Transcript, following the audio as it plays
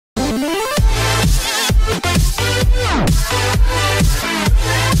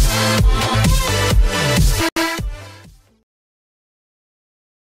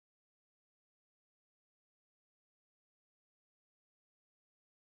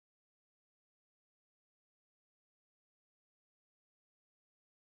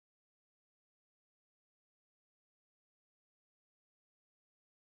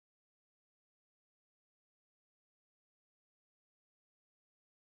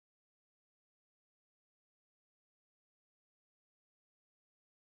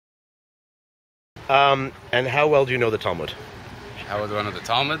And how well do you know the Talmud? How well do I know the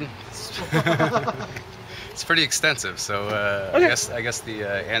Talmud? It's pretty extensive, so Okay. I guess the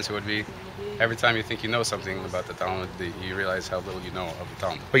answer would be every time you think you know something about the Talmud, you realize how little you know of the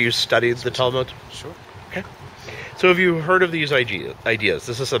Talmud. But you studied the Talmud? Sure. Okay. So have you heard of these ideas?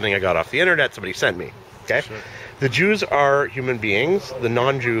 This is something I got off the internet, somebody sent me. Okay? Sure. The Jews are human beings. The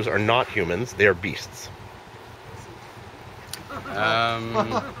non-Jews are not humans. They are beasts.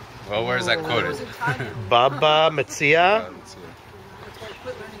 Well, where is that quoted? Baba Metzia.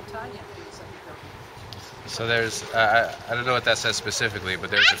 So there's, I don't know what that says specifically,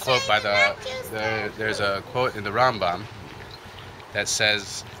 but there's a quote by there's a quote in the Rambam that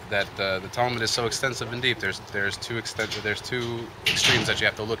says that the Talmud is so extensive and deep. There's two extremes that you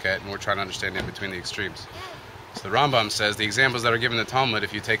have to look at, and we're trying to understand in between the extremes. So the Rambam says the examples that are given in the Talmud,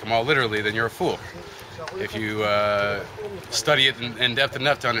 if you take them all literally, then you're a fool. If you study it in depth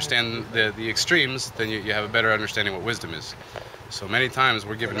enough to understand the extremes, then you have a better understanding what wisdom is. So many times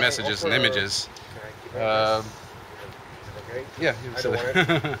we're given messages and images. Yeah,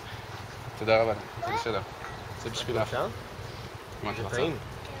 תודה רבה. בסדר. זה בשבילך.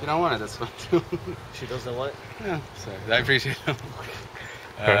 You don't want it, that's fine too. She doesn't want it? Yeah, sorry. I appreciate it.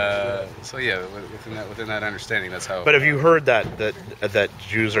 So yeah, within that understanding, that's how. But have you heard that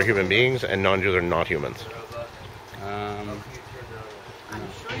Jews are human beings and non-Jews are not humans? No,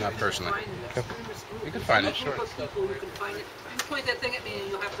 not personally. Okay. You can find it, sure. You can find it. You point that thing at me and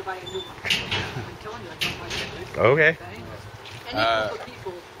you'll have to buy a new one. I'm telling you, I don't like it. Okay. Any group of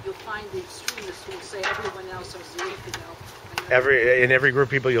people, you'll find the extremists who will say everyone else is the infidel. In every group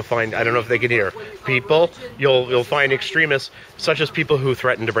of people you'll find, I don't know if they can hear, people, you'll find extremists such as people who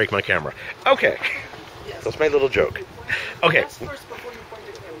threaten to break my camera. Okay. That's my little joke. Okay.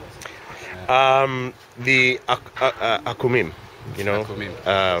 The Akumim, you know?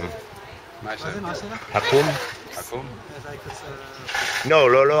 Akum? Akum? No,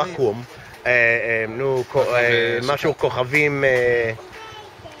 לא Akum. נו, משהו כוכבים,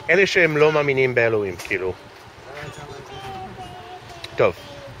 אלה שהם לא מאמינים באלוהים, כאילו. טוב.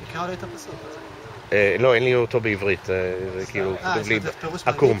 תקרא לי את הפסוק. לא, אין לי אותו בעברית, זה כאילו, כתוב לי,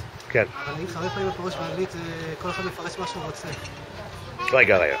 עקום, כן. אבל אני הרבה פעמים בפירוש באנגלית, כל אחד מפרש מה שהוא רוצה.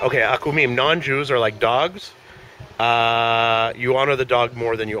 רגע. Okay, עקומים, non-Jews are like dogs. You honor the dog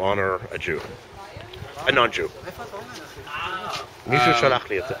more than you honor a Jew. A non-Jew. איפה אתה אומר, אחי? מישהו שלח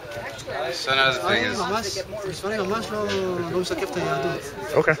לי את זה. So now the thing is. נשמע לי ממש לא משקף את היהדות.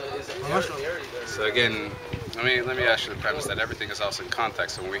 Okay. ממש לא. So again, let me ask you the premise that everything is also in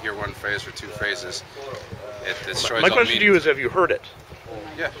context. So when we hear one phrase or two phrases, it destroys My all question to you is, have you heard it?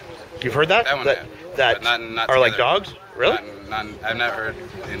 Yeah. You've heard that? That one, that but not are like together. dogs? Really? I've never heard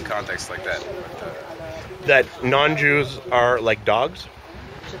in context like that. That non-Jews are like dogs?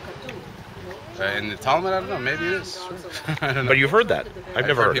 In the Talmud, I don't know. Maybe it is. Sure. I don't know. But you've heard that? I've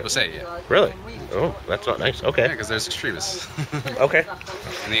never heard people it. say it. Yeah. Really? Oh, that's not nice. Okay. Because there's extremists. Okay.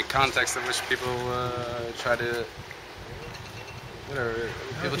 In the context in which people try to,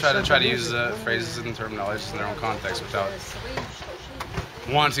 people try to use phrases and terminologies in their own context without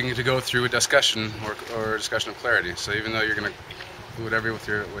wanting to go through a discussion or a discussion of clarity. So even though you're going to do whatever with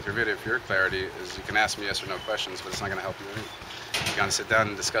your video for your clarity, is you can ask me yes or no questions, but it's not going to help you. You're going to sit down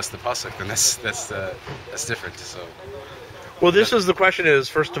and discuss the pasuk, then that's different. So. Well, this is the question: is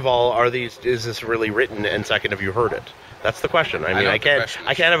first of all, is this really written? And second, have you heard it? That's the question. I mean, I can't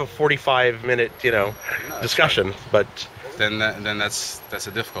have a 45-minute, discussion, but. Then that's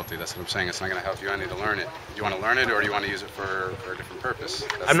a difficulty. That's what I'm saying. It's not going to help you. I need to learn it. Do you want to learn it, or do you want to use it for a different purpose?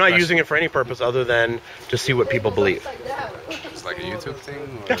 I'm not using it for any purpose other than to see what people believe. It's like a YouTube thing?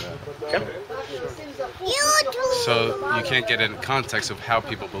 Or yeah. So you can't get in context of how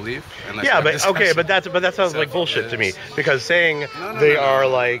people believe? Yeah, but okay, but that sounds like bullshit to me. Because saying they are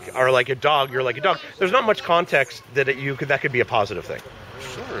like a dog, you're like a dog. There's not much context that that could be a positive thing.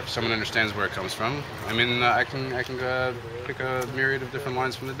 Sure, if someone understands where it comes from. I mean, I can pick a myriad of different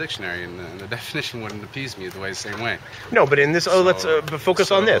lines from the dictionary, and the definition wouldn't appease me the same way. No, but in this, let's focus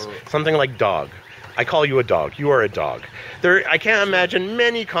on this. Something like dog. I call you a dog. You are a dog. I can't imagine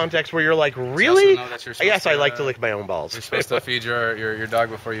many contexts where you're like, really? Yes, I like to lick my own balls. You're supposed to feed your dog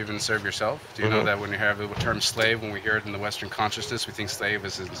before you even serve yourself. Do you know that when you have the term slave, when we hear it in the Western consciousness, we think slave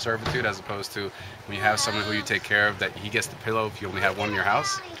is in servitude, as opposed to when you have someone who you take care of, that he gets the pillow if you only have one in your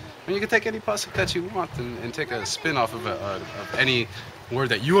house. And you can take any pasuk that you want and take a spin off of any word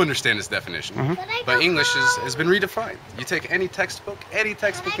that you understand its definition. But English has been redefined. You take any textbook in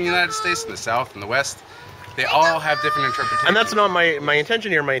the United States, in the South, in the West, they all have different interpretations. And that's not my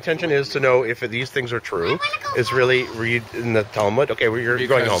intention here. My intention is to know if these things are true. Is really read in the Talmud. Okay, you're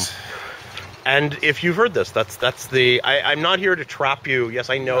going home. And if you've heard this, that's the. I'm not here to trap you. Yes,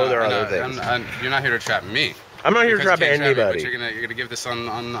 I know there are other things. You're not here to trap me. I'm not here to trap anybody. You're gonna give this on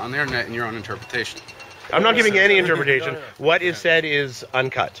the internet in your own interpretation. I'm not giving any interpretation. What is said is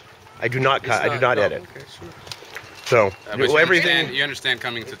uncut. I do not cut. I do not edit. Okay, sure. So everything you understand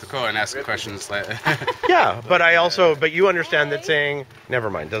coming to Tekoa and asking questions like yeah, but you understand that saying never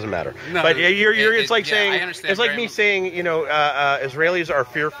mind, doesn't matter. No, but it's like saying it's like me saying Israelis are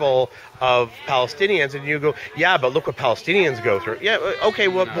fearful of Palestinians, and you go yeah, but look what Palestinians go through. Yeah, okay,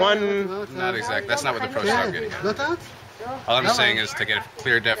 well not exactly. That's not what the pro I'm getting at. All I'm saying is to get a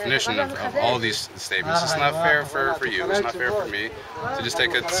clear definition of all these statements. It's not fair for you. It's not fair for me to just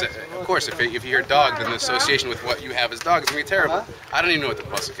take a. Of course, if you hear dog, then the association with what you have as dog is going to be terrible. I don't even know what the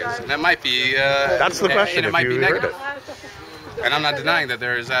pasuk is, and that might be. That's the question. And it might be negative. And I'm not denying that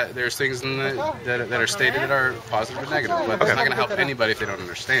there's things that are stated that are positive or negative, but it's not going to help anybody if they don't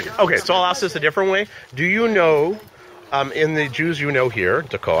understand it. Okay, so I'll ask this a different way. Do you know? In the Jews you know here,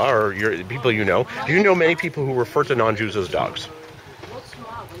 Tekoa, or people you know, do you know many people who refer to non-Jews as dogs?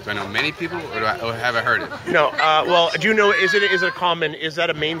 Do I know many people, or have I heard it? No. Well, do you know? Is it common? Is that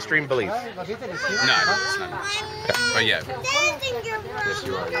a mainstream belief? No, it's not. Okay. But yeah. Yes,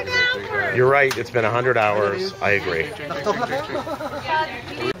 you are. You're right. It's been 100 hours. I agree.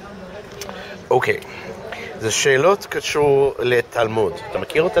 אוקיי. זה שאלות קשור לתלמוד. אתה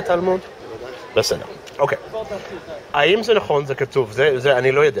מכיר את התלמוד? בסדר. אוקיי. האם זה נכון, זה כתוב, זה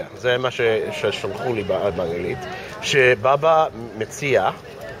אני לא יודע, זה מה ששלחו לי באנגלית, שבבא מציע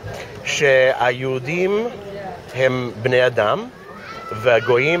שהיהודים הם בני אדם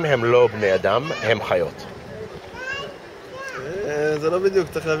והגויים הם לא בני אדם, הם חיות. זה לא בדיוק,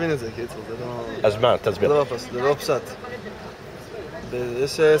 צריך להבין את זה, קיצור, זה לא... אז מה, תסביר. זה לא פשט.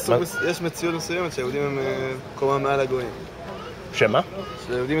 יש מציאות מסוימת שהיהודים הם קומה מעל הגויים. שמה?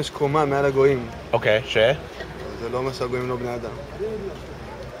 שהיהודים יש קומה מעל הגויים. אוקיי, זה לא אומר שהגויים לא בני אדם.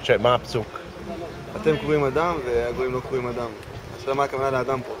 שמה הפסוק? אתם קוראים אדם והגויים לא קוראים אדם. השאלה מה הכוונה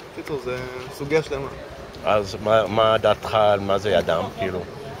לאדם פה. קיצור, זה סוגיה שלמה. אז מה דעתך על מה זה אדם, כאילו?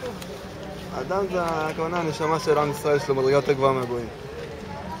 אדם זה הכוונה הנשמה של עם ישראל שלו מדרגה יותר גבוהה מהגויים.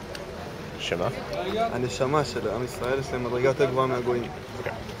 שמה? הנשמה של עם ישראל יש להם מדרגה יותר גבוהה מהגויים.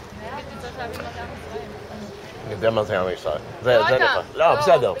 אוקיי. אני יודע מה זה עם ישראל. זה נכון. לא,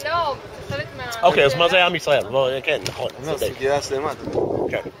 בסדר. לא, חלק מה... אוקיי, אז מה זה עם ישראל? כן, נכון. לא, סוגיה שלמה.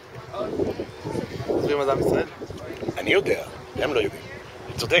 כן. תסביר מה זה עם ישראל? אני יודע, הם לא יודעים.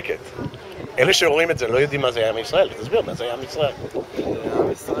 היא צודקת. אלה שרואים את זה לא יודעים מה זה עם ישראל. תסביר מה זה עם ישראל.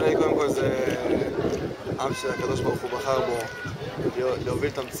 עם ישראל קודם כל זה עם שהקדוש ברוך הוא בחר בו להוביל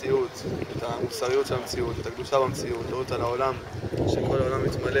את המציאות, את המוסריות של המציאות, את הקדושה במציאות, להוריד על העולם, שכל העולם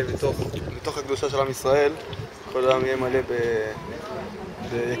מתמלא מתוך הקדושה של עם ישראל, כל העולם יהיה מלא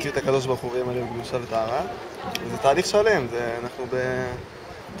יכיר את הקדוש ברוך הוא ויהיה מלא בקדושה וטהרה. וזה תהליך שלם, אנחנו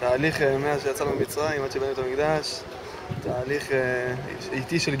בתהליך מאז שיצאנו ממצרים עד שבנינו את המקדש, תהליך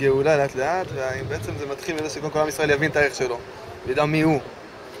איטי של גאולה לאט לאט, ובעצם זה מתחיל מזה שכל עם ישראל יבין את הערך שלו, וידע מי הוא.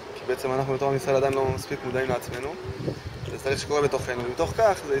 כי בעצם אנחנו בתור עם ישראל עדיין לא מספיק מודעים לעצמנו. זה תהליך שקורה בתוכנו, ומתוך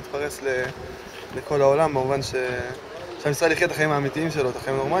כך זה יתפרס לכל העולם, במובן שעם ישראל יחיה את החיים האמיתיים שלו, את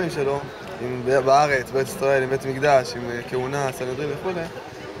החיים הנורמליים שלו, בארץ, בארץ ישראל, עם בית מקדש, עם כהונה, סנהדרין וכו',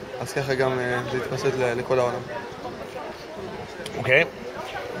 אז ככה גם זה יתפשט לכל העולם. אוקיי.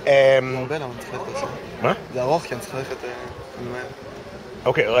 זה הרבה למה צריך ללכת עכשיו. מה? זה ארוך כי אני צריך ללכת ממהר.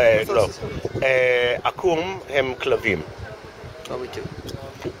 אוקיי, לא. עקום הם כלבים. לא מכיר.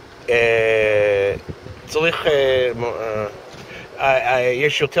 צריך,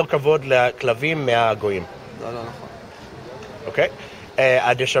 יש יותר כבוד לכלבים מהגויים. לא נכון. אוקיי?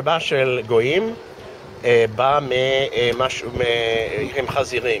 הדשבה של גויים בא הם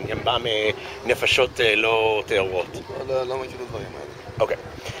חזירים, הם בא מנפשות לא טהורות. לא מכיר את הדברים האלה. אוקיי.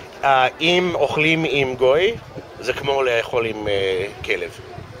 אם אוכלים עם גוי, זה כמו לאכול עם כלב.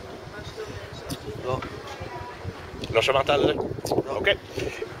 לא. לא שמעת על זה? לא. אוקיי.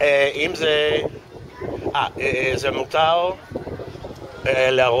 אם זה... זה מותר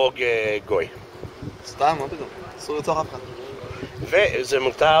להרוג גוי. סתם, מה פתאום? אסור לרצוח אף אחד. וזה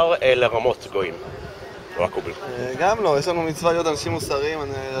מותר לרמות גויים, או עקובים. גם לא, יש לנו מצווה להיות אנשים מוסריים,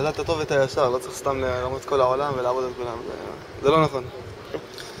 לדעת את הטוב ואת הישר, לא צריך סתם לרמות את כל העולם ולעבוד את כולם, זה לא נכון.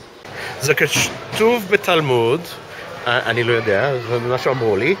 זה כתוב בתלמוד, אני לא יודע, זה מה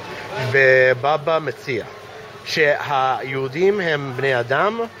שאמרו לי, בבבא מציע, שהיהודים הם בני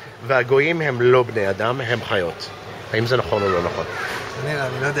אדם והגויים הם לא בני אדם, הם חיות. האם זה נכון או לא נכון?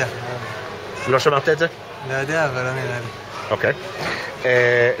 אני לא יודע. לא שמעת את זה? לא יודע, אבל לא נראה לי. אוקיי.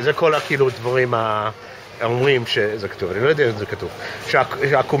 זה כל כאילו דברים האומרים שזה כתוב, אני לא יודע אם זה כתוב.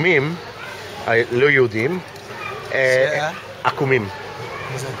 שהעקומים, לא יהודים, עקומים.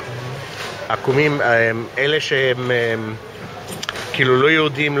 מה זה עקומים? עקומים, אלה שהם כאילו לא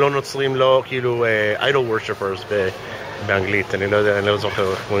יהודים, לא נוצרים, לא כאילו idol worshippers באנגלית, אני לא יודע, אני לא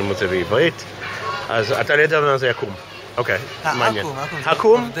זוכר איך קוראים את זה בעברית. אז אתה לא יודע מה זה עקום. אוקיי, מעניין.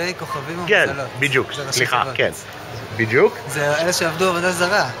 עקום? עובדי כוכבים כן, ומצלות. בדיוק, סליחה, כן. בדיוק. זה אלה שעבדו עבודה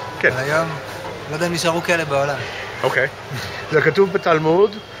זרה. כן. היום, לא יודע אם נשארו כאלה בעולם. אוקיי. זה כתוב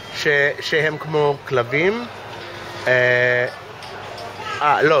בתלמוד שהם כמו כלבים.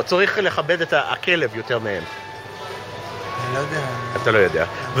 לא, צריך לכבד את הכלב יותר מהם. אני לא יודע. אתה לא יודע.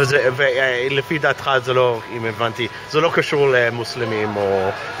 ולפי דעתך זה לא, אם הבנתי, זה לא קשור למוסלמים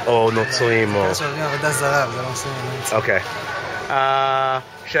או נוצרים או... כאלה שעובדים עבודה זרה, וזה לא עושים. אוקיי.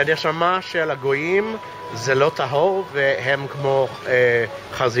 שהנשמה של הגויים זה לא טהור והם כמו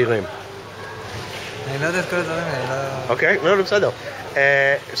חזירים. אני לא יודע את כל הדברים האלה. אוקיי, לא, בסדר.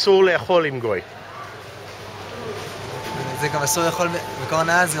 אסור לאכול עם גוי. זה גם אסור לאכול, בקורן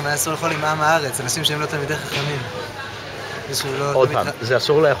אז גם היה אסור לאכול עם עם הארץ, אנשים שהם לא תלמידי חכמים. עוד פעם, זה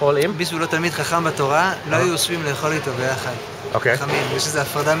אסור לאכול עם? מישהו לא תלמיד חכם בתורה, לא היו יושבים לאכול איתו ביחד. אוקיי. חכמים, יש איזו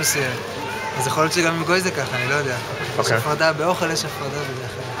הפרדה מסוימת. אז יכול להיות שגם עם גוי זה ככה, אני לא יודע. יש הפרדה באוכל, יש הפרדה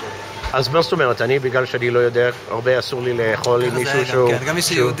בדרך. אז מה זאת אומרת, אני בגלל שאני לא יודע, הרבה אסור לי לאכול עם מישהו שהוא... כן, גם מי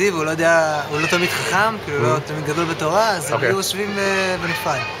שיהודי והוא לא יודע, הוא לא תלמיד חכם, כאילו לא תלמיד גדול בתורה, אז הם היו יושבים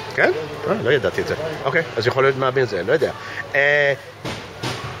בנפרד. כן? לא ידעתי את זה. אוקיי, אז יכול להיות מה בין זה, לא יודע.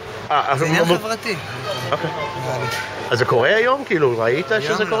 זה עניין חברתי. אוקיי. אז זה קורה היום? כאילו, ראית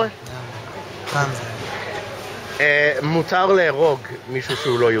שזה קורה? פעם זה. מותר להרוג מישהו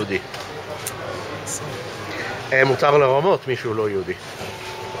שהוא לא יהודי. מותר לרמות מישהו לא יהודי.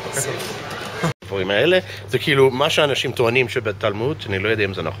 הדברים האלה, זה כאילו מה שאנשים טוענים שבתלמוד, אני לא יודע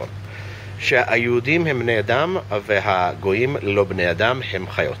אם זה נכון. שהיהודים הם בני אדם והגויים לא בני אדם, הם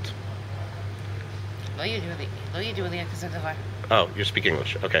חיות. לא ידעו לי כזה דבר. Oh, you speak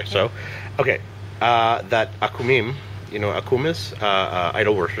English. Okay, so, okay, that akumim, you know, akumis,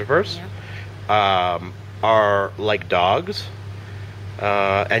 idol worshippers, are like dogs,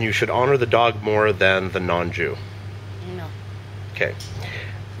 and you should honor the dog more than the non-Jew. No. Okay.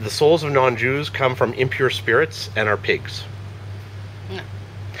 The souls of non-Jews come from impure spirits and are pigs. No.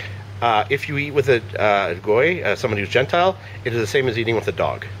 If you eat with a goy, someone who's Gentile, it is the same as eating with a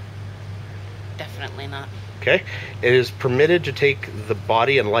dog. Definitely not. Okay? It is permitted to take the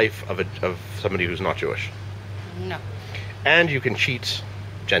body and life of somebody who's not Jewish. No. And you can cheat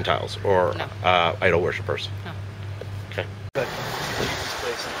Gentiles or idol worshippers. No. Okay.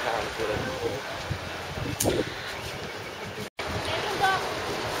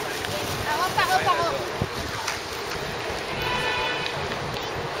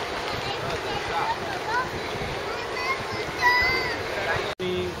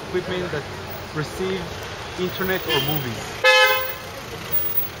 Equipment that receive internet or movies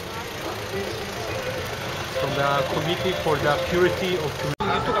from the Committee for the Purity of Community.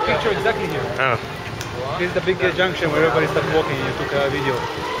 You took a picture exactly here. Oh. This is the big junction where everybody started walking. You took a video.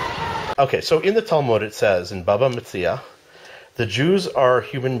 Okay, so in the Talmud it says, in Baba Metzia, the Jews are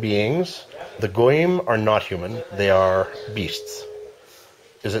human beings, the Goyim are not human, they are beasts.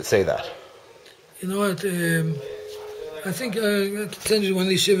 Does it say that? You know what, I think I can send you to one of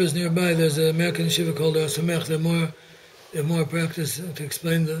these shivas nearby. There's an American shiva called Samech. They're more practice to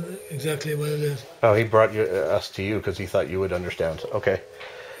explain exactly what it is. Oh, he brought us to you because he thought you would understand. Okay.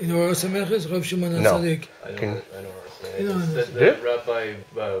 You know where Samech is? Rav Shimon No. HaTzadik. I know. You know, Rabbi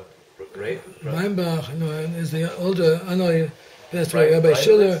Reinbach, you know, is the older, I know he passed away, Rabbi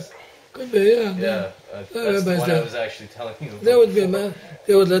Schiller. Could be, yeah. that's the one I was actually telling you about. That would be a man.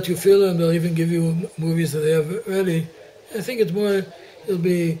 They would let you feel them. They'll even give you movies that they have ready. I think it's more, it'll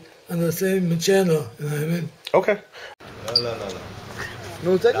be on the same channel, you know what I mean? Okay. לא.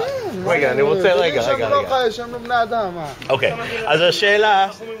 נו, תגיד. רגע, אני רוצה, רגע. יש שם לא בני אדם, מה? אוקיי, אז השאלה...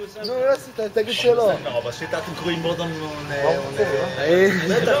 נו, יוסי, תגיד שלא. בשיטה אתם קוראים מאוד...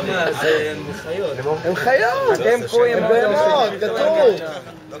 בטח, מה, זה חיות. הם חיות. אתם קרואים הם בהמות, כתוב.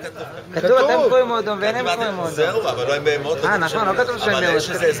 כתוב, אתם קרואים מאודום ואין הם קרואים מאודום. זהו, אבל לא הם בהמות. נכון, לא כתוב שהם אבל בהמות. יש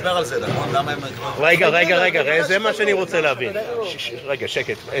איזה הסבר על זה, נכון? למה הם... רגע, זה מה שאני רוצה להבין. רגע,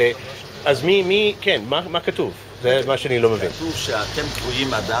 שקט. אז מי, כן, מה כתוב? זה מה שאני לא מבין. כתוב שאתם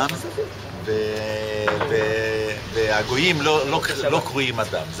קרואים אדם, והגויים לא קרואים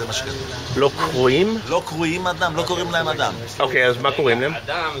אדם, זה מה שכתוב. לא קרואים? לא קרואים אדם, לא קוראים להם אדם. אוקיי, אז מה קוראים להם?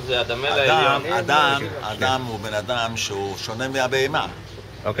 אדם זה הדמל העליון. אדם הוא בן אדם שהוא שונה מהבהמה.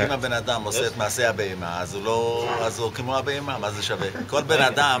 אם הבן אדם עושה את מעשה הבהמה, אז הוא כמו הבהמה, מה זה שווה? כל בן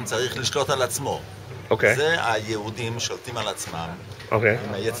אדם צריך לשלוט על עצמו. זה היהודים שולטים על עצמם. אם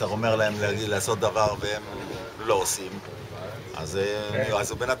היצר אומר להם לעשות דבר והם לא עושים, אז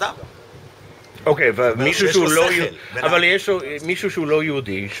הוא בן אדם. אוקיי, אבל יש מישהו שהוא לא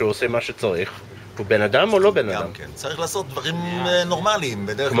יהודי, שעושה מה שצריך, הוא בן אדם או לא בן אדם? כן, צריך לעשות דברים נורמליים.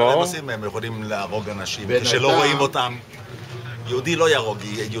 בדרך כלל הם עושים, הם יכולים להרוג אנשים כשלא רואים אותם. יהודי לא יהרוג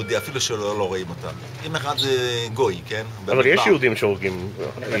יהודי, אפילו שלא רואים אותם. אם אחד גוי, כן? אבל יש יהודים שהורגים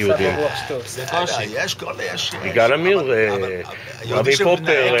יהודים. יש. יגאל עמיר, רבי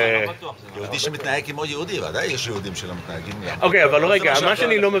פופר. יהודי שמתנהג כמו יהודי, ודאי יש יהודים שלא מתנהגים. אוקיי, אבל רגע, מה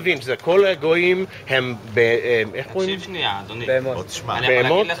שאני לא מבין, זה כל הגויים הם איך קוראים? תקשיב שנייה, אדוני. בהמות. אני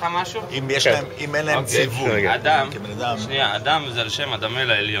יכול להגיד לך משהו? אם אין להם ציווי. אדם זה על שם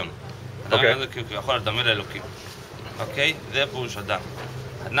הדמל העליון. אדם זה יכול לדמל האלוקים. אוקיי? זה פירוש אדם.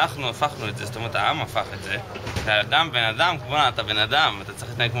 אנחנו הפכנו את זה, זאת אומרת העם הפך את זה. והאדם בן אדם, כמו אתה בן אדם, אתה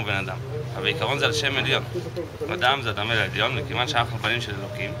צריך להתנהג כמו בן אדם. אבל בעיקרון זה על שם עליון. אדם זה הדמל העליון, וכיוון שאנחנו בנים של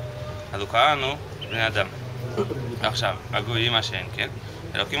אלוקים, אז הוא קרא לנו בני אדם. עכשיו, הגויים מה שאין, כן?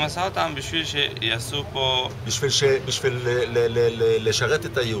 אלוקים עשה אותם בשביל שיעשו פה... בשביל לשרת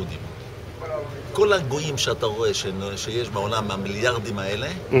את היהודים. כל הגויים שאתה רואה שיש בעולם, המיליארדים האלה,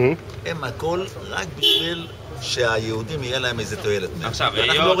 הם הכל רק בשביל שהיהודים יהיה להם איזה תועלת מהם. עכשיו,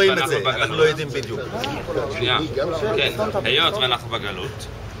 אנחנו לא רואים את זה, אנחנו לא יודעים בדיוק. שנייה, כן, היות ואנחנו בגלות,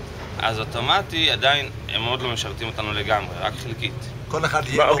 אז אוטומטי עדיין הם עוד לא משרתים אותנו לגמרי, רק חלקית. כל אחד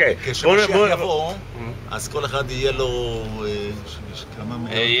יהיה לו, כשמשיח יבוא, אז כל אחד יהיה לו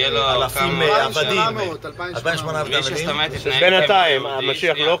אלפים עבדים, 2,800 עבדים. בינתיים,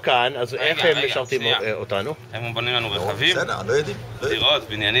 המשיח לא כאן, אז איך הם משרתים אותנו? הם בונים לנו רכבים, לא יודעים. דירות,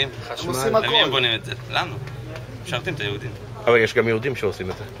 בניינים, למי הם בונים את זה? לנו. משרתים את היהודים. אבל יש גם יהודים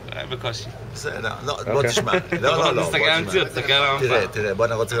שעושים את זה. בקושי. בסדר, בוא תשמע. לא, תסתכל על המציאות, תסתכל על המפה. תראה, בוא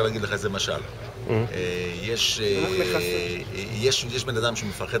אני רוצה להגיד לך איזה משל. יש בן אדם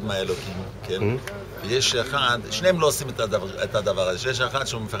שמפחד מהאלוקים, כן? ויש אחד, שניהם לא עושים את הדבר הזה, שיש אחד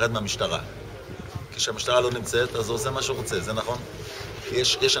שהוא מפחד מהמשטרה. כשהמשטרה לא נמצאת, אז הוא עושה מה שהוא רוצה, זה נכון?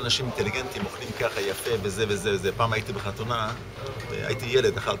 יש אנשים אינטליגנטים, אוכלים ככה יפה וזה וזה וזה. פעם הייתי בחתונה, הייתי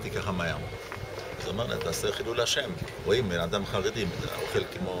ילד, אכלתי ככה מהים. אז הוא אמר לי, תעשה חילול השם. רואים, בן אדם חרדי, אוכל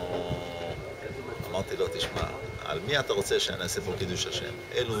כמו... אמרתי לו, תשמע, על מי אתה רוצה שאני אעשה פה קידוש השם?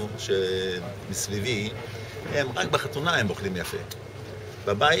 אלו שמסביבי, הם רק בחתונה הם אוכלים יפה.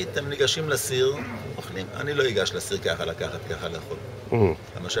 בבית הם ניגשים לסיר, אוכלים. אני לא אגש לסיר ככה לקחת, ככה לאכול.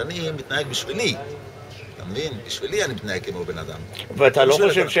 למה שאני מתנהג בשבילי. אתה מבין? בשבילי אני מתנהג כמו בן אדם. ואתה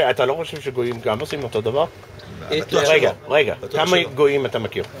לא חושב שגויים גם עושים אותו דבר? רגע, כמה גויים אתה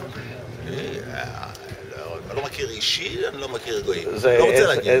מכיר? אני לא מכיר אישי, אני לא מכיר גויים. לא רוצה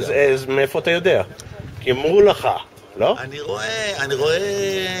להגיד. אז מאיפה אתה יודע? כי אמרו לך, לא? אני רואה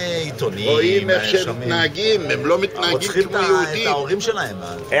עיתונים. רואים איך שהם מתנהגים, הם לא מתנהגים כמו יהודים. את ההורים שלהם.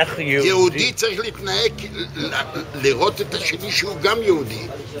 איך יהודי צריך להתנהג, לראות את השני שהוא גם יהודי.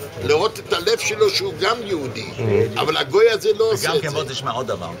 לראות את הלב שלו שהוא גם יהודי. אבל הגוי הזה לא עושה את זה. וגם כן, בוא תשמע עוד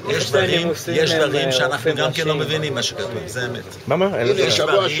דבר. יש דברים שאנחנו גם כן לא מבינים מה שכתוב, זה אמת. מה? הנה,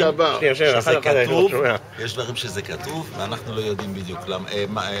 שבוע שעבר. יש דברים שזה כתוב, ואנחנו לא יודעים בדיוק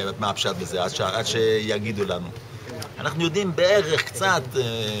מה הפשט בזה, עד שיגידו לנו. אנחנו יודעים בערך קצת...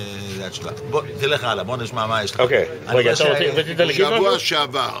 בוא, תלך הלאה, בוא נשמע מה יש לך. אוקיי, רגע, אתה רוצה להגיד משהו? שבוע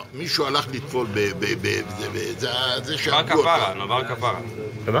שעבר, מישהו הלך לטפול זה שהרגו אותה. בר כפרה.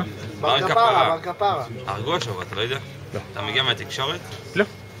 במה? בר כפרה. הרגו השבוע, אתה לא יודע? אתה מגיע מהתקשורת? לא.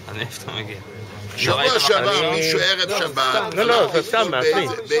 אז איפה אתה מגיע? שבוע שעבר, מישהו ערב שבת, לא, זה סתם מעשי.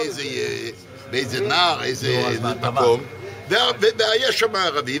 באיזה נער, איזה מקום, והיה שם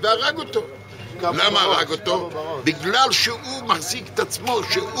ערבי והרג אותו. למה הרג אותו? בגלל שהוא מחזיק את עצמו,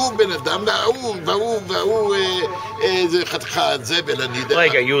 שהוא בן אדם, והוא זה חתיכת זבל, אני יודע.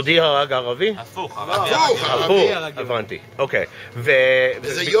 רגע, יהודי הרג ערבי? הפוך, הבנתי, אוקיי.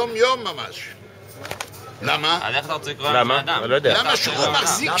 וזה יום ממש. למה? איך אתה רוצה לקרוא למה? אני לא יודע. למה שהוא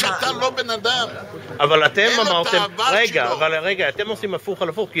מחזיק שאתה לא בן אדם? אבל אתם אמרתם, רגע, אתם עושים הפוך על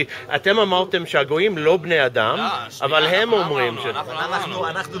הפוך, כי אתם אמרתם שהגויים לא בני אדם, אבל הם אומרים ש...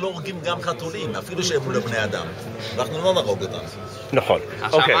 אנחנו לא הורגים גם חתולים, אפילו שהם לא בני אדם. אנחנו לא נרוג אותם. נכון,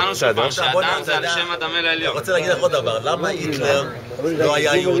 אוקיי, בסדר. שאדם זה על שם אדם אל העליון. אני רוצה להגיד לך עוד דבר, למה היטלר לא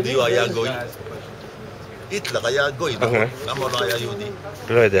היה יהודי, הוא היה גוי? היטלר היה גוי, נכון? למה הוא לא היה יהודי?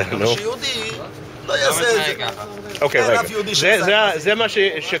 לא יודע, נו. שיהודי לא יעשה את זה. אוקיי, רגע. זה מה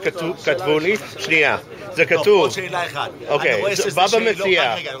שכתבו לי. שנייה. זה כתוב. עוד שאלה אחת. אוקיי, בבא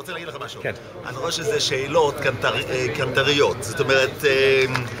מציע. רגע, אני רוצה להגיד לך משהו. אני רואה שזה שאלות קנטריות. זאת אומרת,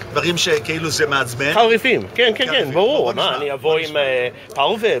 דברים שכאילו זה מעצבן. חריפים, כן, ברור. מה, אני אבוא עם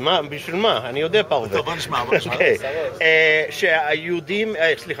פרווה? מה, בשביל מה? אני יודע פרווה. טוב, בוא נשמע. שהיהודים,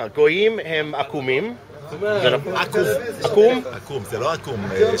 סליחה, גויים הם עקומים. עקום? עקום, זה לא עקום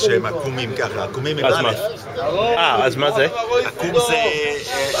שהם עקומים ככה, עקומים הם א'. אז מה זה? עקום זה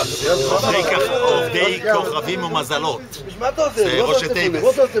עובדי כוכבים ומזלות. זה ראשי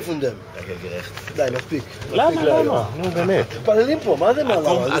תיבס. די, מספיק. למה? נו באמת. מתפללים פה, מה זה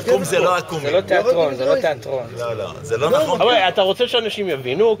מעלה? עקום זה לא עקום. זה לא תיאטרון, זה לא תיאטרון. לא, זה לא נכון. אבל אתה רוצה שאנשים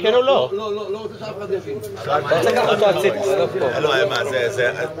יבינו, כן או לא? לא רוצה שאף אחד יבין. אתה רוצה לקחת אותו הצידה, זה לא פה. לא, מה,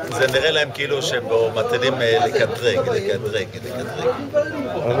 זה נראה להם כאילו שבו מתחילים לקטרג.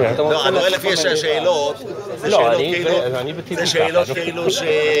 לא, אני רואה לפי שהשאלות, זה שאלות כאילו ש...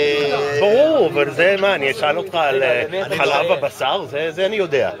 ברור, אבל זה מה, אני אשאל אותך על חלב הבשר? זה אני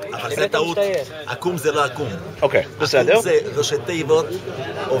יודע. אבל זה טעות, עקום זה לא עקום. אוקיי, בסדר. עקום זה ראשי תיבות,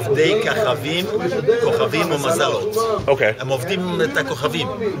 עובדי כוכבים ומזלות. אוקיי. הם עובדים את הכוכבים,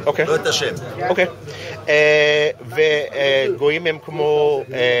 לא את השם. אוקיי. וגויים הם כמו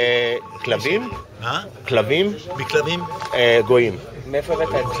כלבים? כלבים? בכלבים? גויים. מאיפה הבאת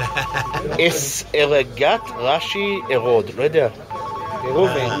את זה? ארגת רש"י ארוד, לא יודע.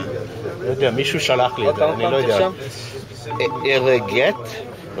 רובין. לא יודע, מישהו שלח לי את זה, אני לא יודע. ארגת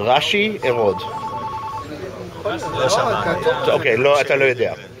רש"י ארוד. לא שמעתי. אוקיי, לא, אתה לא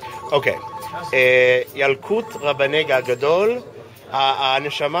יודע. אוקיי. ילקוט רבני הגדול,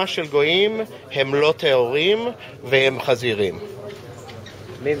 הנשמה של גויים הם לא טהורים והם חזירים.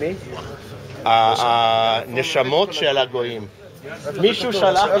 מי? הנשמות של הגויים. מישהו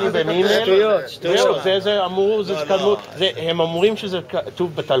שלח לי במייל. שטויות. זה אמור, זה תלמוד. הם אומרים שזה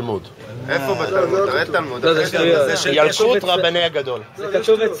כתוב בתלמוד. איפה בתלמוד? תראה תלמוד. לא, זה שטויות. ילקוט רבני הגדול. זה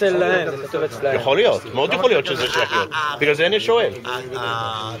כתוב אצלהם. יכול להיות, מאוד יכול להיות שזה שייך. בגלל זה אני שואל.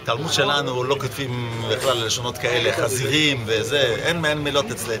 התלמוד שלנו לא כותבים בכלל לשונות כאלה, חזירים וזה, אין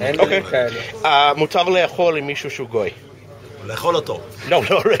מילות אצלנו. אוקיי. מותר לאכול עם מישהו שהוא גוי. לאכול אותו. לא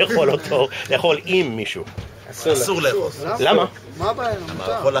לאכול אותו, לאכול עם מישהו. אסור לאכול. למה? מה הבעיה?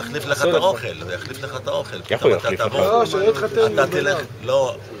 הוא יכול להחליף לך את האוכל, הוא יחליף לך את האוכל. איך הוא יחליף לך? לא, שלא יתחתן. אתה תלך,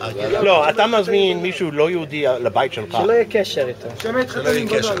 לא, אתה מזמין מישהו לא יהודי לבית שלך. שלא יהיה קשר איתו.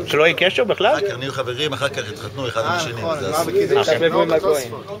 שלא יהיה קשר בכלל? אחר כך נהיו חברים, אחר כך התחתנו אחד עם השני. תשתבבו עם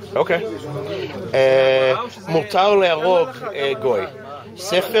הגויים. אוקיי. מותר להרוג גוי.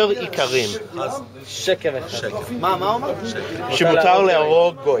 ספר עיקרים. שקר אחד. מה אומר? שמותר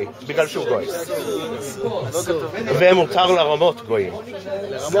להרוג גוי, בגלל שהוא גוי. ומותר לרמות גויים.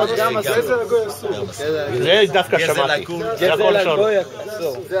 לרמות גם גזל הגוי אסור. זה דווקא שמעתי. גזל על גוי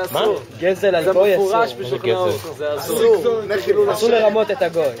אסור. מה? גזל על גוי אסור. זה מפורש בשולחן זה אסור. אסור לרמות את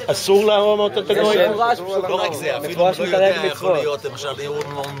הגוי. אסור לרמות את הגוי? לא רק זה, אפילו לא יודע, יכול להיות, למשל, אם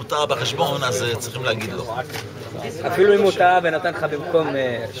הוא מותר בחשבון, אז צריכים להגיד לו. אפילו אם הוא טעה ונתן לך במקום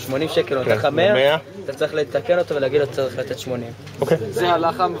 80 שקל, נותן לך 100, אתה צריך לתקן אותו ולהגיד לו צריך לתת 80. זה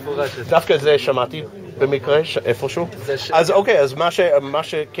הלכה מפורשת. דווקא זה שמעתי במקרה, איפשהו. אז אוקיי, אז מה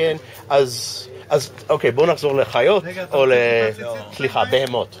שכן, אז אוקיי, בואו נחזור לחיות, או סליחה,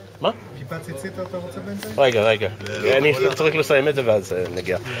 בהמות. מה? כיפה ציצית אתה רוצה בינתיים? רגע. אני צריך לסיים את זה ואז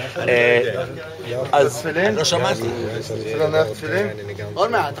נגיע. אז... לא שמעתי.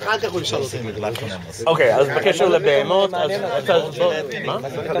 עוד מעט, אחר כך הוא ישאל אותי. אוקיי, אז בקשר לבהמות, אז... מה?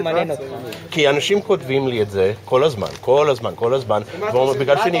 פתאום מעניין אותך. כי אנשים כותבים לי את זה כל הזמן,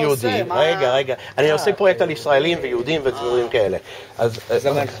 בגלל שאני יהודי. רגע, אני עושה פרויקט על ישראלים ויהודים ודברים כאלה. אז...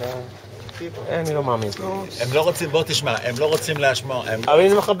 אני לא מאמין. הם לא רוצים, בוא תשמע, הם לא רוצים להשמוע. אבל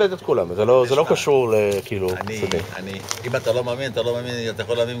אני מכבד את כולם, זה לא קשור לכאילו... אם אתה לא מאמין, אתה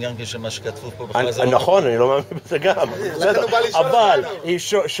יכול להאמין גם כשמה שכתבו פה בכלל זה לא... נכון, אני לא מאמין בזה גם. אבל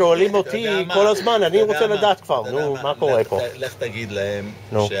שואלים אותי כל הזמן, אני רוצה לדעת כבר, נו, מה קורה פה? לך תגיד להם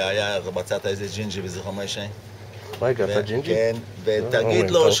שהיה, מצאת איזה ג'ינג'י בזכרו משה. רגע, אתה ג'ינג'י? כן,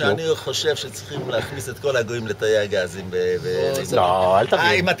 ותגיד לו שאני חושב שצריכים להכניס את כל הגויים לתאי הגזים לא, אל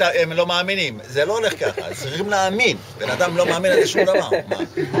תגיד. הם לא מאמינים, זה לא הולך ככה, צריכים להאמין. בן אדם לא מאמין על שום דבר.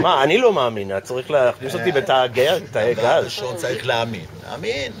 מה, אני לא מאמין, צריך להכניס אותי בתאי גז. ראשון צריך להאמין.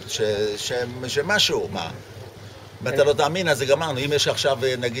 להאמין שמשהו, מה? אם אתה לא תאמין, אז זה גמרנו. אם יש עכשיו,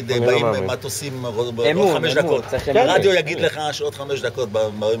 נגיד, באים מטוסים עוד 5 דקות, הרדיו יגיד לך שעוד 5 דקות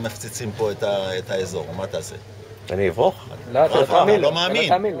מפציצים פה את האזור, מה תעשה? אני אברוך? לא, אתה לא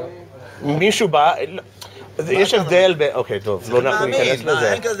מאמין. מישהו בא... יש הבדל ב... אוקיי, טוב, לא אנחנו ניכנס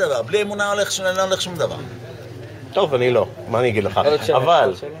לזה. אין כזה דבר, בלי אמונה לא הולך שום דבר. טוב, אני לא, מה אני אגיד לך?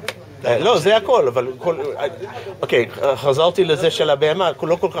 אבל... לא, זה הכל, אבל... אוקיי, חזרתי לזה של הבהמה,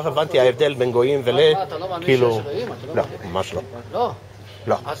 לא כל כך הבנתי ההבדל בין גויים ול... אתה לא מאמין שיש אלוהים? לא, ממש לא. לא.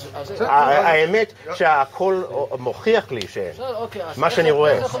 לא. האמת שהכל מוכיח לי מה שאני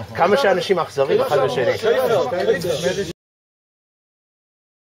רואה, כמה שאנשים אכזרים אחד לשני.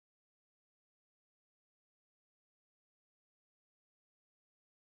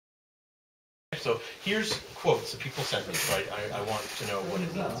 So here's quotes that people sent me, so I want to know what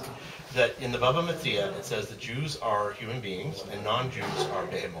it means. That in the Baba Metzia it says the Jews are human beings and non-Jews are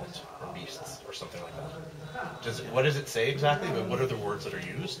behemot, or beasts, or something like that. What does it say exactly, but what are the words that are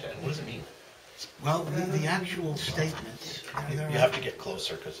used, and what does it mean? Well, the actual statements... You have to get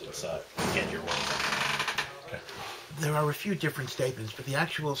closer, because it's, can't hear what it's okay. There are a few different statements, but the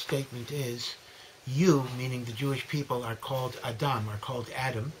actual statement is, you, meaning the Jewish people, are called Adam, are called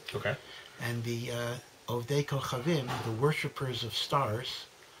Adam. Okay. And the Ovdei Kochavim, the worshippers of stars,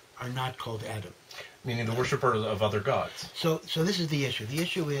 are not called Adam. Meaning the worshippers of other gods. So this is the issue. The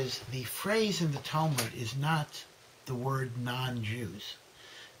issue is the phrase in the Talmud is not the word non-Jews.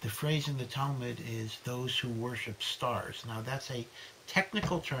 The phrase in the Talmud is those who worship stars. Now that's a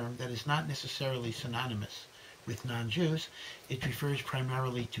technical term that is not necessarily synonymous with non-Jews. It refers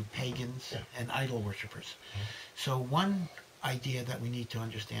primarily to pagans and idol worshippers. So one idea that we need to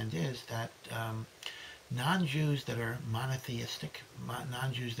understand is that non-Jews that are monotheistic,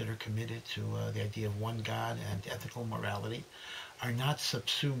 non-Jews that are committed to the idea of one God and ethical morality, are not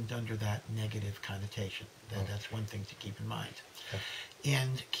subsumed under that negative connotation. That's one thing to keep in mind.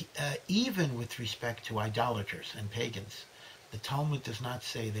 And even with respect to idolaters and pagans, the Talmud does not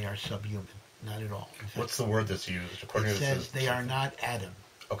say they are subhuman, not at all. In fact, what's the word that's used? It says they are not Adam.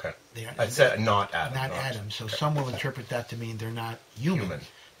 Okay. I said not Adam. Not Adam. So some will interpret that to mean they're not human.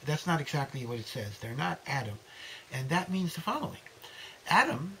 But that's not exactly what it says. They're not Adam. And that means the following.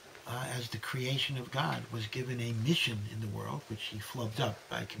 Adam, as the creation of God, was given a mission in the world, which he flubbed up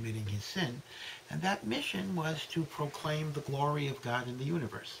by committing his sin. And that mission was to proclaim the glory of God in the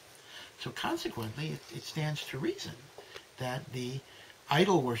universe. So consequently, it stands to reason that the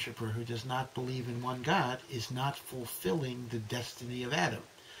idol worshiper who does not believe in one God is not fulfilling the destiny of Adam.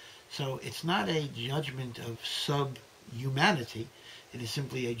 So it's not a judgment of subhumanity. It is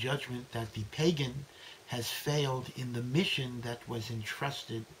simply a judgment that the pagan has failed in the mission that was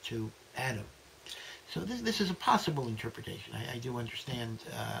entrusted to Adam. So this is a possible interpretation. I do understand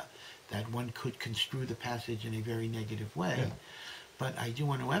that one could construe the passage in a very negative way, but I do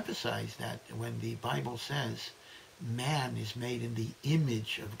want to emphasize that when the Bible says man is made in the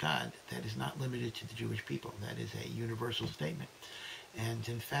image of God, that is not limited to the Jewish people. That is a universal statement. And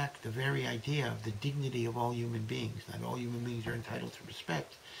in fact, the very idea of the dignity of all human beings, that all human beings are entitled to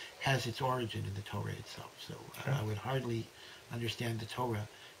respect, has its origin in the Torah itself. So I would hardly understand the Torah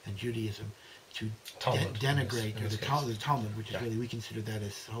and Judaism to denigrate, or the Talmud, which is really, we consider that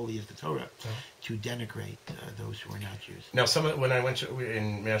as holy as the Torah, to denigrate those who are not Jews. Now, when I went to,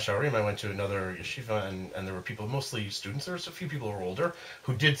 in Mea Shearim, I went to another yeshiva, and there were people, mostly students, there was a few people who were older,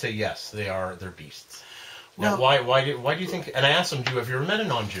 who did say, yes, they're beasts. Now, why do you think, and I asked them, have you ever met a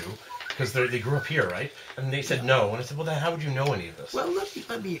non-Jew? Because they grew up here, right? And they said no. And I said, well, then how would you know any of this? Well,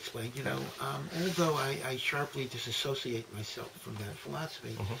 let me explain. Although I sharply disassociate myself from that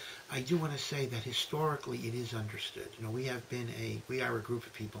philosophy, I do want to say that historically it is understood. We are a group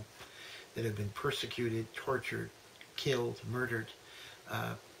of people that have been persecuted, tortured, killed, murdered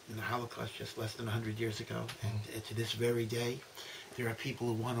in the Holocaust just less than 100 years ago. And to this very day, there are people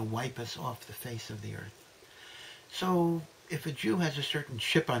who want to wipe us off the face of the earth. So if a Jew has a certain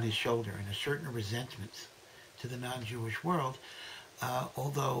chip on his shoulder and a certain resentment to the non-Jewish world,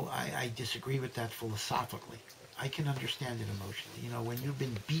 although I disagree with that philosophically. I can understand it emotionally. You know, when you've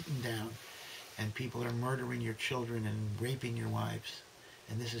been beaten down and people are murdering your children and raping your wives,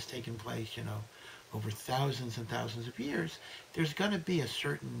 and this has taken place, you know, over thousands and thousands of years, there's going to be a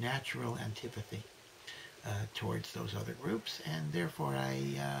certain natural antipathy towards those other groups, and therefore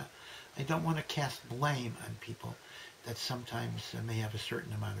I don't want to cast blame on people that sometimes may have a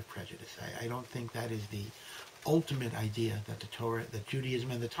certain amount of prejudice. I don't think that is the ultimate idea that the Torah, that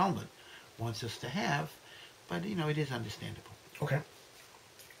Judaism and the Talmud wants us to have, but you know, it is understandable. Okay.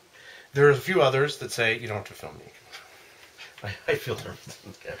 There's a few others that say you don't have to film me. I feel nervous.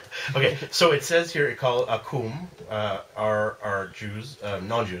 Okay, so it says here, it called Akum are Jews,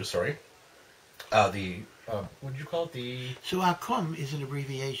 non-Jews, sorry. What did you call it? So Akum is an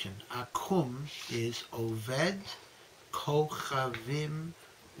abbreviation. Akum is Oved Kochavim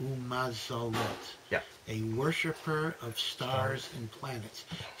Umazalot. Yeah. A worshipper of stars and planets.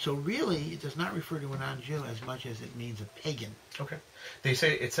 So really, it does not refer to a non-Jew as much as it means a pagan. Okay. They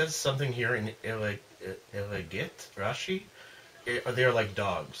say, it says something here in Elegit, Rashi. They're like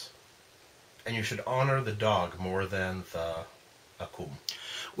dogs. And you should honor the dog more than the Akum.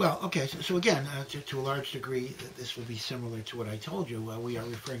 Well, okay, so again, to a large degree, this would be similar to what I told you. We are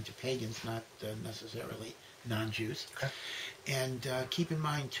referring to pagans, not necessarily non-Jews. Okay. And keep in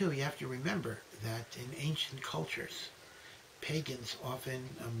mind, too, you have to remember that in ancient cultures, pagans often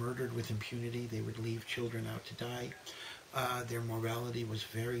murdered with impunity. They would leave children out to die. Their morality was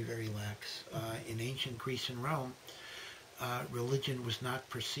very, very lax. In ancient Greece and Rome, religion was not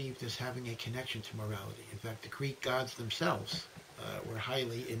perceived as having a connection to morality. In fact, the Greek gods themselves were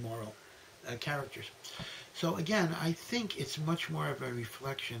highly immoral characters. So again, I think it's much more of a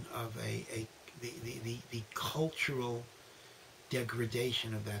reflection of the cultural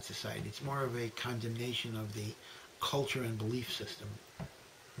degradation of that society. It's more of a condemnation of the culture and belief system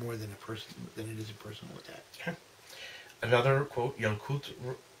more than it is a personal attack. Okay. Another quote, Yalkut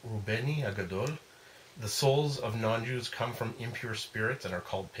Rubeni Agadol, the souls of non-Jews come from impure spirits and are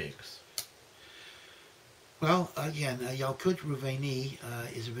called pigs. Well, again, Yalkut Ruveni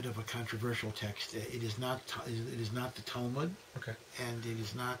is a bit of a controversial text. It is not the Talmud, okay, and it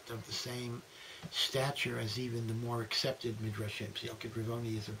is not of the same stature as even the more accepted midrashim. Yalkut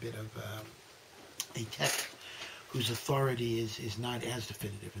Ruveni is a bit of a text whose authority is not as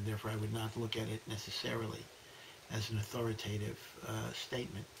definitive, and therefore I would not look at it necessarily as an authoritative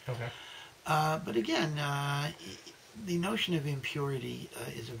statement. Okay. But again, the notion of impurity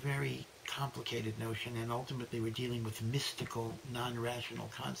is a very complicated notion, and ultimately we're dealing with mystical, non-rational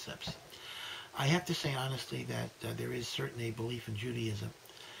concepts. I have to say honestly that there is certainly a belief in Judaism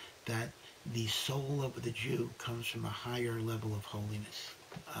that the soul of the Jew comes from a higher level of holiness.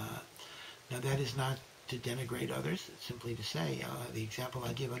 Now that is not to denigrate others, it's simply to say, the example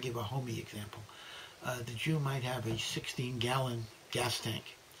I give a homey example. The Jew might have a 16-gallon gas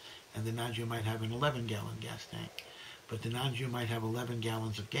tank, and the non-Jew might have an 11-gallon gas tank. But the non-Jew might have 11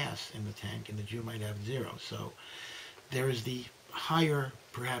 gallons of gas in the tank, and the Jew might have 0. So there is the higher,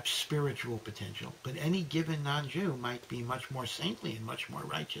 perhaps spiritual potential. But any given non-Jew might be much more saintly and much more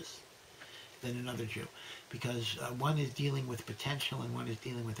righteous than another Jew, because one is dealing with potential and one is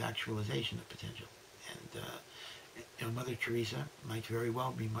dealing with actualization of potential. And Mother Teresa might very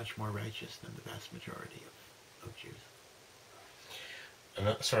well be much more righteous than the vast majority of Jews.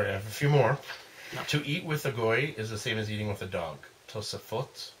 Sorry, I have a few more. Yep. To eat with a goy is the same as eating with a dog.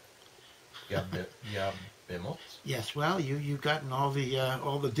 Tosafot, Yabimot. Yes, well, you've gotten all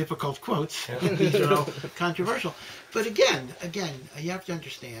the difficult quotes. These are all controversial. But again, you have to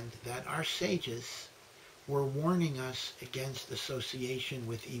understand that our sages were warning us against association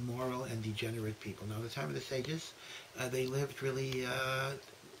with immoral and degenerate people. Now, at the time of the sages, they lived really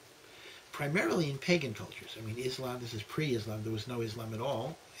primarily in pagan cultures. I mean, Islam, this is pre-Islam, there was no Islam at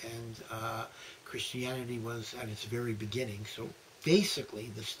all, and Christianity was at its very beginning. So basically,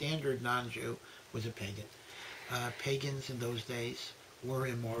 the standard non-Jew was a pagan. Pagans in those days were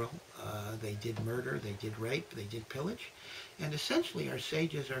immoral. They did murder, they did rape, they did pillage. And essentially, our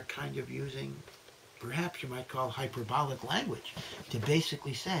sages are kind of using, perhaps you might call hyperbolic language, to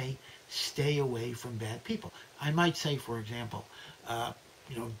basically say, stay away from bad people. I might say, for example,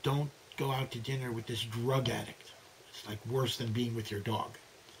 don't go out to dinner with this drug addict. It's like worse than being with your dog,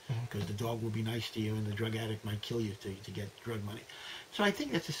 because the dog will be nice to you and the drug addict might kill you to get drug money. So I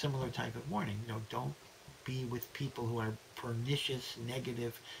think that's a similar type of warning. Don't be with people who are pernicious,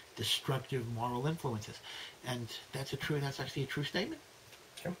 negative, destructive moral influences. And that's actually a true statement.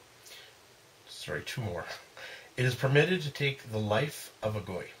 Okay. Sorry, 2 more. It is permitted to take the life of a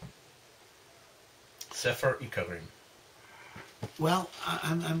goy. Sefer Ikarim. Well,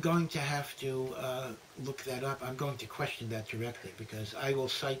 I'm going to have to look that up. I'm going to question that directly because I will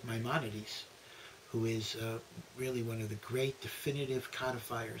cite Maimonides, who is really one of the great definitive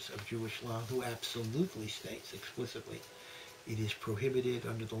codifiers of Jewish law, who absolutely states explicitly it is prohibited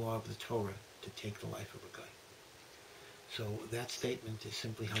under the law of the Torah to take the life of a guy. So that statement is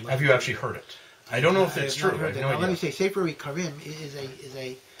simply halakha. Have you actually heard it? I don't know if it's true. I have no idea. Let me say, Sefer Ikarim is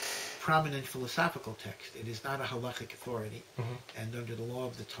a prominent philosophical text. It is not a halachic authority, and under the law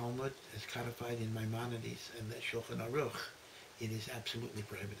of the Talmud, as codified in Maimonides and the Shulchan Aruch, it is absolutely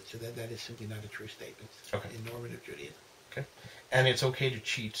prohibited. So that is simply not a true statement in normative Judaism. Okay, and it's okay to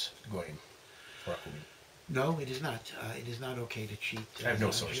cheat goyim. No, it is not. It is not okay to cheat. I have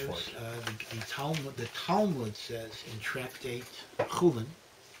no source for it. The Talmud says in Tractate Chulin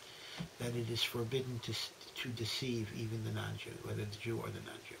that it is forbidden to deceive even the non-Jew, whether the Jew or the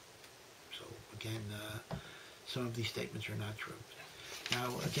non-Jew. So again, some of these statements are not true. Now,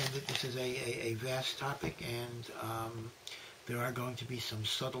 again, this is a vast topic, and there are going to be some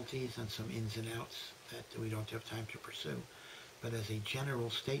subtleties and some ins and outs that we don't have time to pursue. But as a general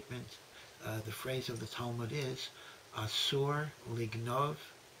statement, the phrase of the Talmud is Asur lignov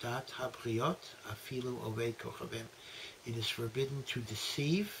dat habriot afilu oved kochavim. It is forbidden to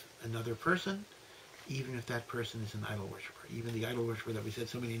deceive another person, even if that person is an idol worshiper. Even the idol worshiper that we said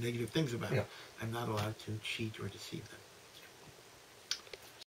so many negative things about, I'm not allowed to cheat or deceive them.